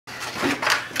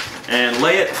and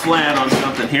lay it flat on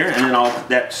something here, and then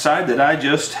that side that I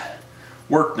just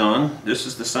worked on, this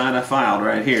is the side I filed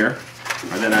right here,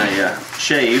 or that I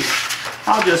shaved,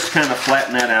 I'll just kind of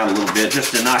flatten that out a little bit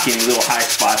just to knock any little high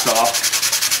spots off.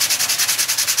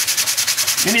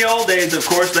 In the old days, of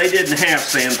course, they didn't have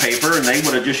sandpaper, and they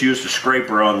would have just used a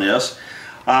scraper on this.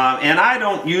 And I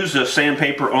don't use the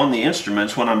sandpaper on the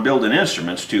instruments when I'm building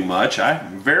instruments too much. I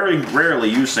very rarely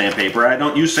use sandpaper. I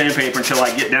don't use sandpaper until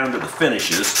I get down to the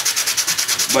finishes.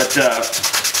 But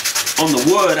on the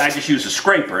wood, I just use a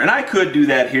scraper. And I could do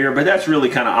that here, but that's really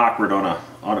kind of awkward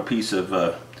on a piece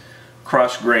of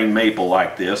cross-grained maple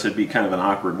like this. It'd be kind of an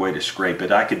awkward way to scrape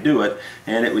it. I could do it,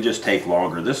 and it would just take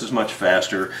longer. This is much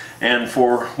faster. And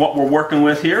for what we're working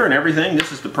with here and everything,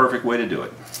 this is the perfect way to do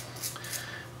it.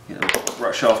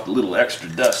 Brush off the little extra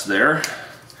dust there.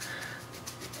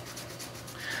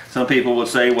 Some people would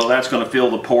say, well, that's going to fill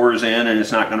the pores in and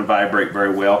it's not going to vibrate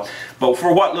very well. But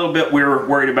for what little bit we're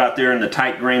worried about there in the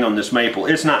tight grain on this maple,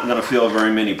 it's not going to fill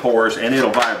very many pores, and it'll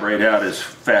vibrate out as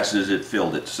fast as it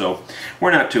filled it. So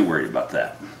we're not too worried about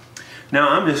that. Now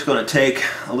I'm just going to take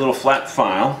a little flat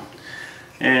file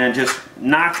and just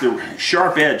knock the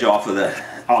sharp edge off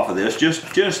of this,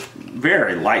 just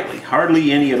very lightly,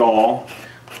 hardly any at all.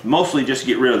 Mostly just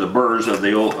get rid of the burrs of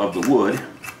the wood.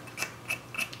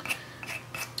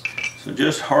 So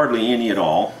just hardly any at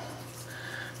all,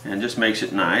 and just makes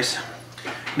it nice.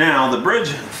 Now the bridge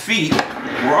feet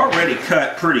were already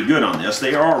cut pretty good on this.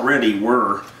 They already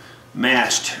were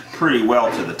matched pretty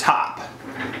well to the top.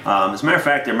 As a matter of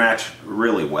fact, they're matched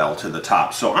really well to the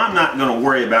top. So I'm not going to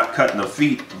worry about cutting the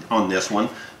feet on this one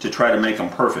to try to make them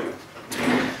perfect.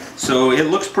 So it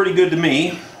looks pretty good to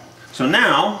me. So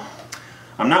now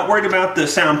I'm not worried about the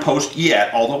sound post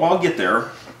yet, although I'll get there.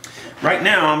 Right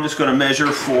now I'm just going to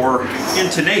measure for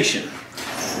intonation.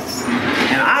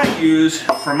 And I use,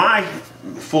 for my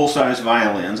full-size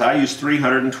violins, I use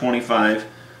 325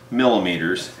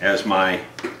 millimeters as my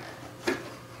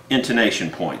intonation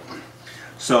point.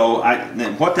 So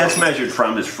what that's measured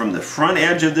from is from the front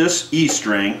edge of this E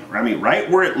string, I mean right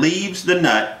where it leaves the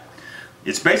nut.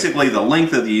 It's basically the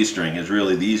length of the E string is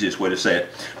really the easiest way to say it,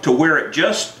 to where it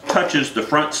just touches the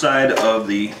front side of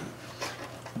the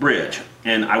bridge.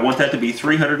 And I want that to be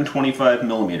 325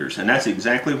 millimeters, and that's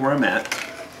exactly where I'm at.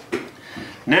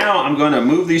 Now I'm going to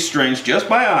move these strings just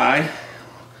by eye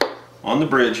on the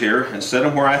bridge here and set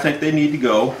them where I think they need to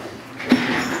go.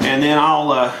 And then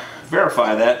I'll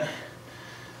verify that.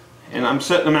 And I'm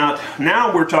setting them out.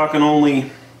 Now we're talking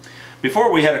only,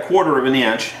 before we had 1/4 of an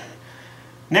inch.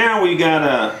 Now we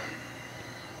got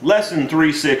less than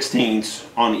 3/16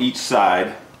 on each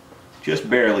side, just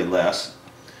barely less.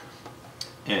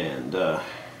 And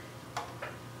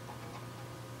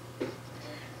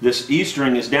this E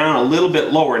string is down a little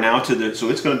bit lower now so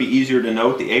it's going to be easier to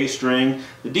note. The A string,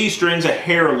 the D string's a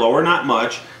hair lower, not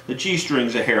much. The G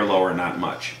string's a hair lower, not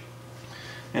much.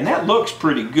 And that looks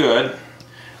pretty good.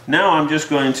 Now I'm just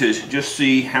going to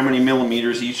see how many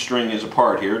millimeters each string is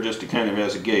apart here, just to kind of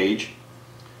as a gauge.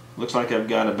 Looks like I've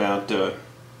got about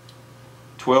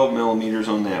 12 millimeters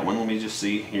on that one. Let me just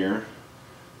see here.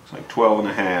 It's like 12 and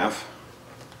a half.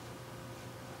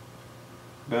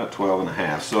 About 12 and a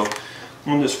half. So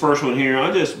on this first one here,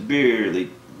 I'll just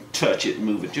barely touch it and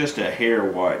move it just a hair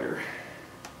wider.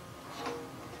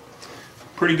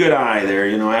 Pretty good eye there,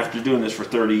 you know, after doing this for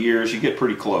 30 years, you get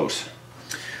pretty close.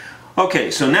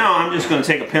 Okay, so now I'm just going to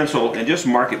take a pencil and just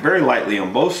mark it very lightly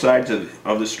on both sides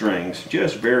of the strings,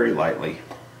 just very lightly.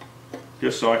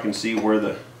 Just so I can see where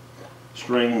the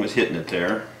string was hitting it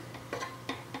there.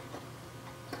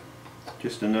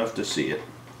 Just enough to see it.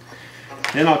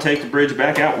 Then I'll take the bridge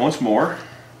back out once more.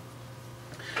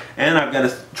 And I've got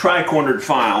a tri-cornered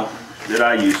file that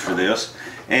I use for this.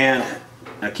 And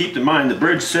now keep in mind the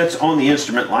bridge sits on the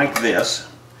instrument like this.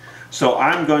 So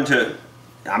I'm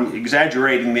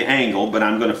exaggerating the angle, but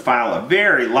I'm going to file a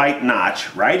very light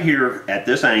notch right here at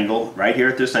this angle, right here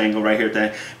at this angle, right here at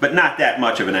that, but not that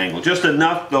much of an angle. Just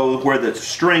enough though where the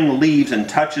string leaves and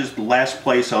touches the last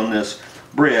place on this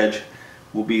bridge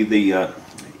will be the,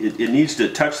 it needs to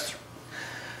touch.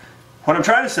 What I'm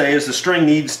trying to say is the string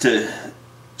needs to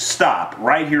stop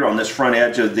right here on this front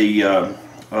edge of the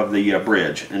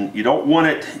bridge, and you don't want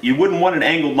it, you wouldn't want it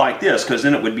angled like this because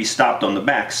then it would be stopped on the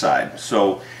back side.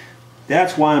 So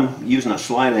that's why I'm using a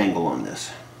slight angle on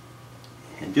this.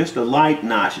 And just a light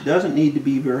notch. It doesn't need to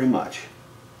be very much.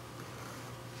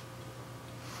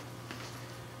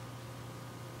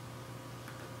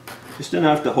 Just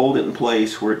enough to hold it in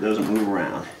place where it doesn't move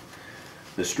around.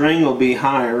 The string will be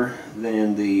higher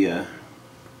than the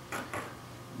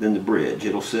bridge.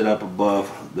 It'll sit up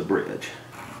above the bridge.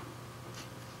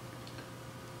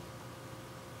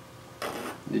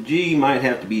 The G might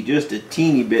have to be just a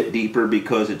teeny bit deeper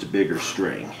because it's a bigger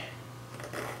string.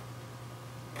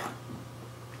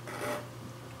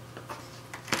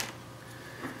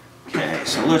 Okay,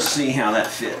 so let's see how that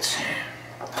fits.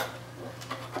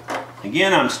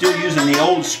 Again, I'm still using the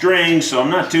old string, so I'm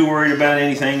not too worried about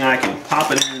anything. I can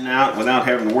pop it in and out without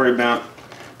having to worry about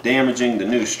damaging the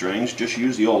new strings. Just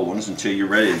use the old ones until you're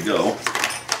ready to go.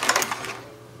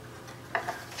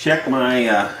 Check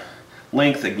my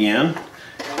length again.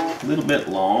 A little bit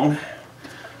long.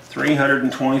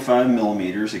 325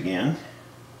 millimeters again.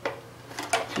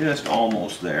 Just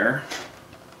almost there.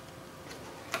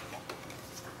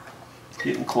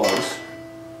 Getting close.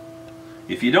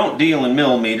 If you don't deal in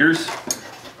millimeters,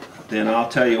 then I'll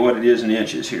tell you what it is in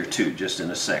inches here too, just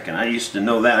in a second. I used to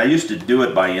know that. I used to do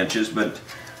it by inches, but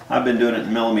I've been doing it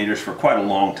in millimeters for quite a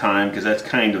long time because that's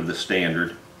kind of the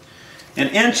standard. In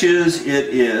inches, it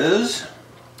is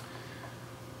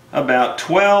about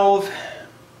 12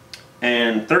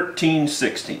 and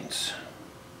 13/16.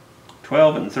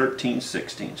 12 and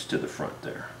 13/16 to the front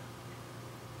there.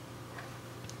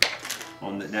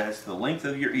 That's the length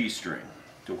of your E string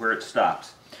to where it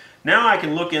stops. Now I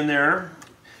can look in there,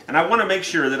 and I want to make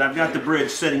sure that I've got the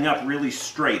bridge sitting up really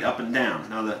straight up and down.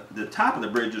 Now the top of the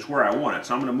bridge is where I want it,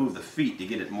 so I'm going to move the feet to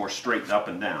get it more straight up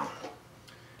and down.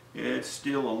 It's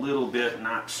still a little bit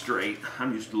not straight.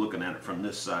 I'm used to looking at it from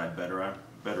this side better. I'm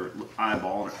better at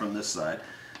eyeballing it from this side.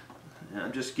 And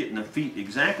I'm just getting the feet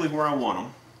exactly where I want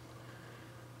them.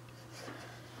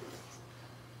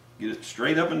 Get it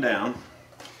straight up and down.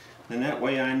 And that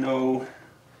way I know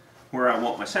where I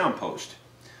want my sound post.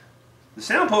 The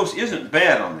sound post isn't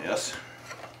bad on this.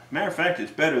 Matter of fact,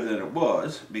 it's better than it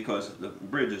was because the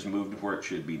bridge has moved to where it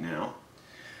should be now.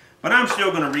 But I'm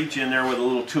still going to reach in there with a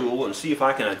little tool and see if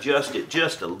I can adjust it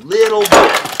just a little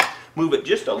bit. Move it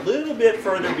just a little bit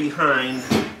further behind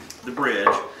the bridge.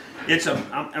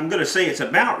 I'm going to say it's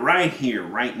about right here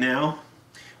right now,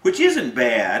 which isn't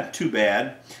bad, too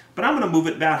bad. But I'm going to move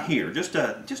it about here, just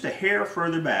a hair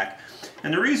further back.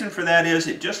 And the reason for that is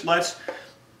it just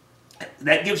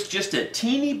that gives just a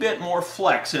teeny bit more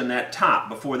flex in that top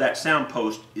before that sound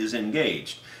post is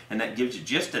engaged. And that gives you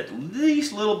just at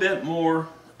least a little bit more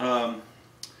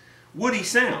woody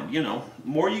sound. You know, the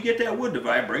more you get that wood to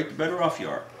vibrate, the better off you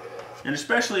are. And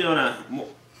especially on a more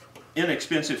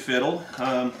inexpensive fiddle,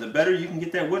 the better you can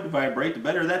get that wood to vibrate, the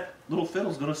better that little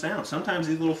fiddle's going to sound. Sometimes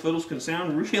these little fiddles can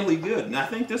sound really good, and I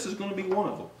think this is going to be one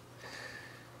of them.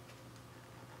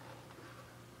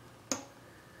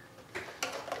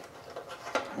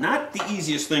 Not the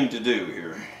easiest thing to do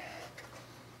here.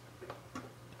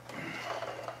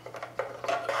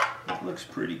 That looks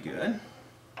pretty good.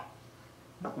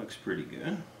 That looks pretty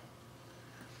good.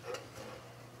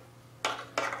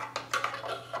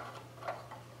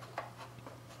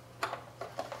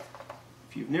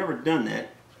 If you've never done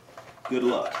that, good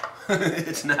luck.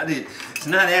 It's not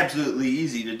absolutely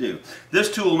easy to do.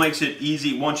 This tool makes it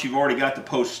easy once you've already got the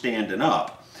post standing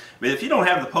up. But if you don't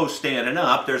have the post standing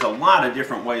up, there's a lot of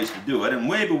different ways to do it, and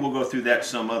maybe we'll go through that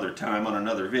some other time on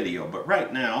another video. But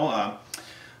right now, I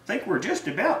think we're just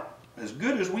about as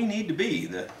good as we need to be.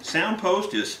 The sound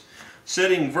post is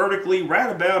sitting vertically right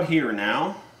about here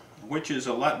now, which is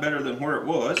a lot better than where it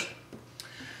was.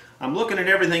 I'm looking at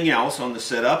everything else on the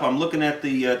setup. I'm looking at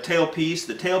the tailpiece.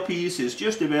 The tailpiece is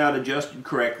just about adjusted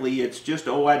correctly. It's just,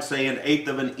 I'd say 1/8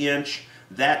 of an inch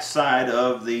that side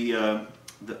of the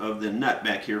nut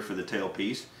back here for the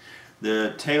tailpiece.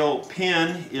 The tail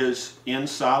pin is in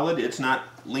solid. It's not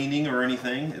leaning or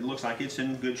anything. It looks like it's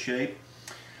in good shape.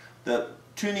 The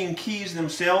tuning keys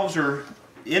themselves are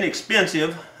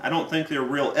inexpensive. I don't think they're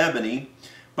real ebony,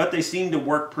 but they seem to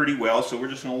work pretty well, so we're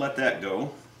just going to let that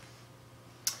go.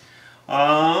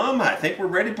 I think we're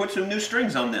ready to put some new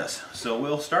strings on this, so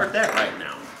we'll start that right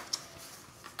now.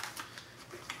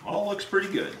 All looks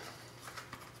pretty good.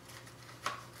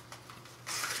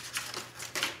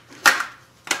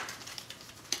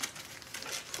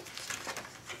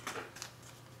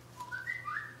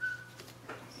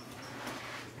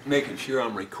 Making sure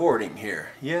I'm recording here.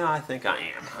 Yeah, I think I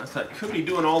am. I thought, could be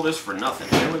doing all this for nothing.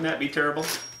 Wouldn't that be terrible?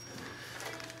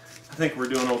 I think we're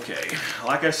doing okay.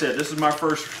 Like I said, this is my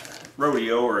first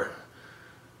rodeo, or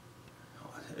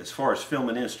as far as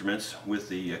filming instruments with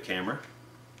the camera,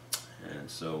 and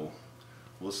so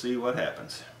we'll see what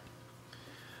happens.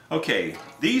 Okay,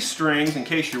 these strings, in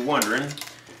case you're wondering,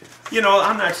 you know,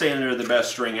 I'm not saying they're the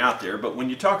best string out there, but when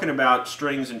you're talking about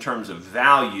strings in terms of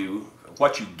value,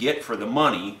 what you get for the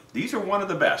money, these are one of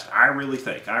the best. I really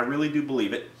think. I really do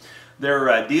believe it. They're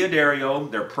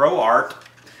Diodario, they're Pro Art,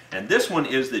 and this one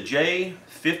is the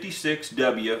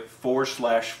J56W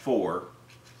 4/4,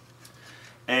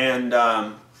 And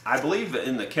I believe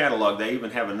in the catalog they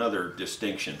even have another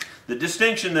distinction. The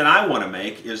distinction that I want to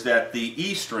make is that the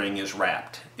E string is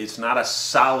wrapped. It's not a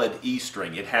solid E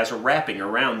string. It has a wrapping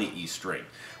around the E string,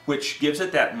 which gives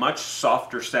it that much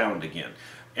softer sound again.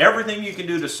 Everything you can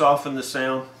do to soften the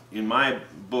sound, in my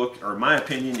book, or my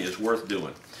opinion, is worth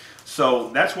doing. So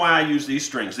that's why I use these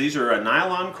strings. These are a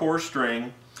nylon core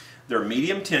string. They're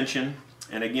medium tension.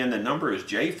 And again, the number is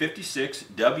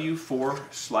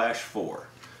J56W4/4.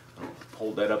 I'll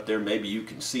hold that up there. Maybe you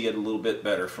can see it a little bit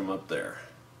better from up there.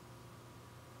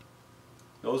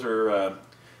 Those are,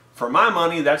 for my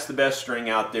money, that's the best string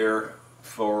out there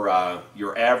for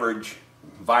your average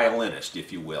violinist,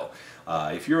 if you will.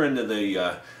 If you're into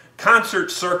the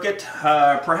concert circuit,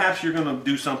 perhaps you're going to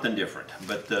do something different.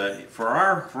 But for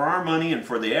our money and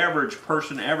for the average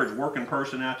person, average working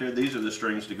person out there, these are the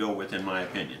strings to go with, in my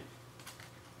opinion.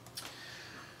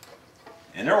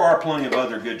 And there are plenty of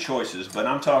other good choices, but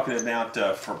I'm talking about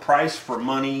for price, for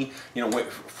money, you know,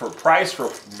 for price, for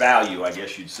value, I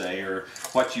guess you'd say, or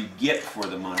what you get for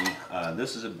the money.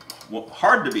 This is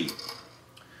hard to beat.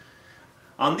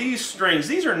 On these strings,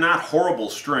 these are not horrible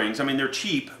strings. I mean, they're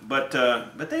cheap, but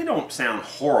they don't sound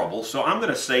horrible. So I'm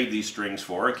going to save these strings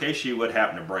for her in case she would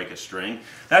happen to break a string.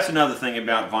 That's another thing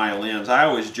about violins. I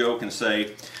always joke and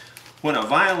say, when a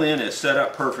violin is set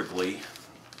up perfectly,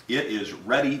 it is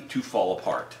ready to fall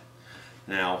apart.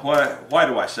 Now, why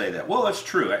do I say that? Well, it's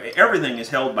true. Everything is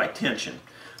held by tension.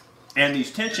 And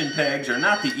these tension pegs are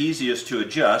not the easiest to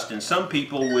adjust, and some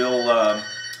people will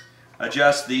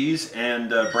adjust these and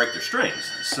break their strings.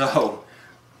 So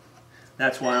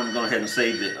that's why I'm going ahead and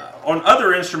save it. On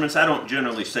other instruments, I don't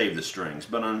generally save the strings,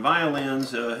 but on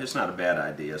violins, it's not a bad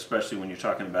idea, especially when you're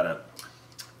talking about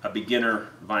a beginner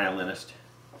violinist,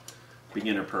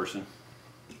 beginner person.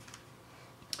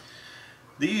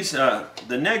 These,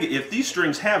 if these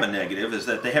strings have a negative, is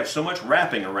that they have so much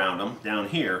wrapping around them down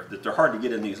here that they're hard to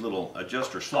get in these little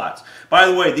adjuster slots. By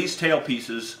the way, these tail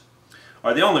pieces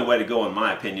are the only way to go, in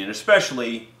my opinion,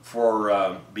 especially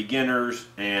for beginners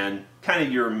and kind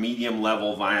of your medium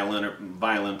level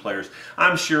violin players.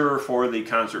 I'm sure for the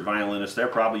concert violinists, they're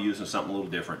probably using something a little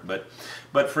different,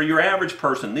 but for your average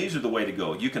person, these are the way to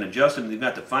go. You can adjust them. They've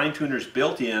got the fine tuners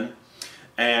built in,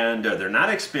 and they're not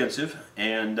expensive,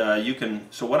 and you can,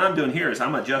 so what I'm doing here is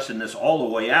I'm adjusting this all the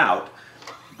way out.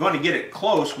 I'm going to get it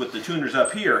close with the tuners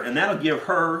up here, and that'll give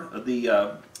her,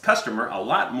 the customer, a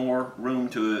lot more room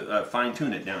to fine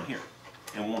tune it down here,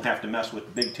 and won't have to mess with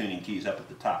the big tuning keys up at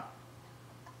the top.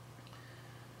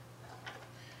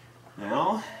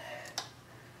 Now,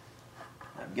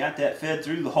 I've got that fed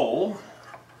through the hole.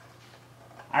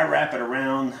 I wrap it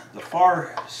around the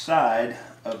far side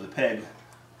of the peg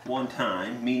one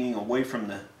time, meaning away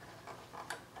from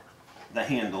the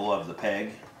handle of the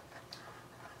peg.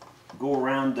 Go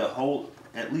around the hole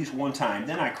at least one time.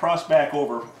 Then I cross back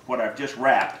over what I've just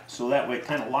wrapped, so that way it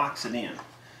kind of locks it in.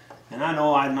 And I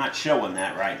know I'm not showing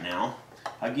that right now.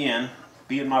 Again,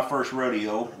 being my first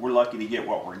rodeo, we're lucky to get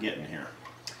what we're getting here.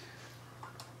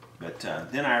 But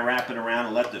then I wrap it around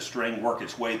and let the string work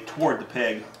its way toward the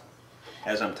peg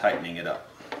as I'm tightening it up.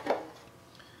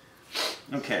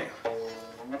 Okay.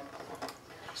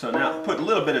 So now put a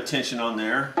little bit of tension on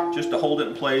there just to hold it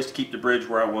in place, to keep the bridge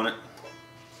where I want it.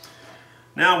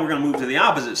 Now we're going to move to the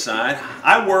opposite side.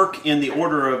 I work in the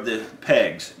order of the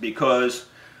pegs because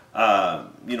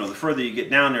you know, the further you get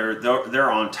down there,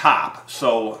 they're on top.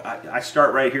 So I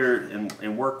start right here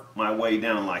and work my way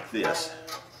down like this.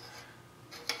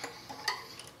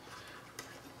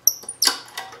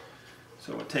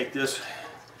 So we'll take this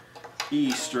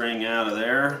E string out of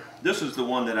there. This is the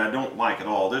one that I don't like at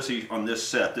all. On this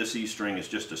set, this E string is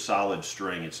just a solid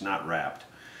string. It's not wrapped.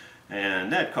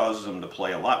 And that causes them to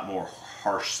play a lot more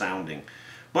harsh sounding.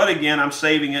 But again, I'm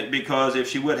saving it because if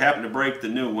she would happen to break the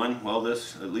new one, well,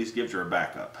 this at least gives her a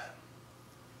backup.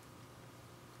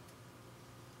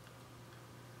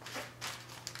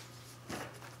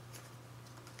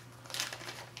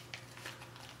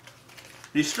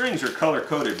 These strings are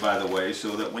color-coded, by the way,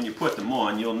 so that when you put them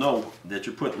on, you'll know that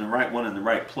you're putting the right one in the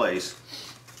right place.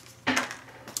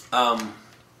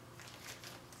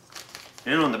 And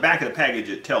on the back of the package,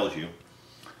 it tells you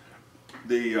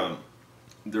the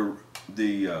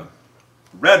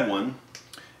red one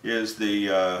is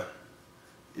the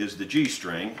G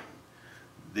string.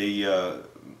 The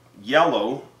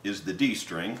yellow is the D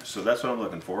string, so that's what I'm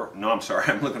looking for. No, I'm sorry,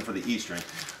 I'm looking for the E string.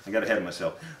 I got ahead of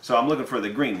myself. So I'm looking for the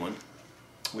green one,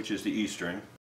 which is the E string.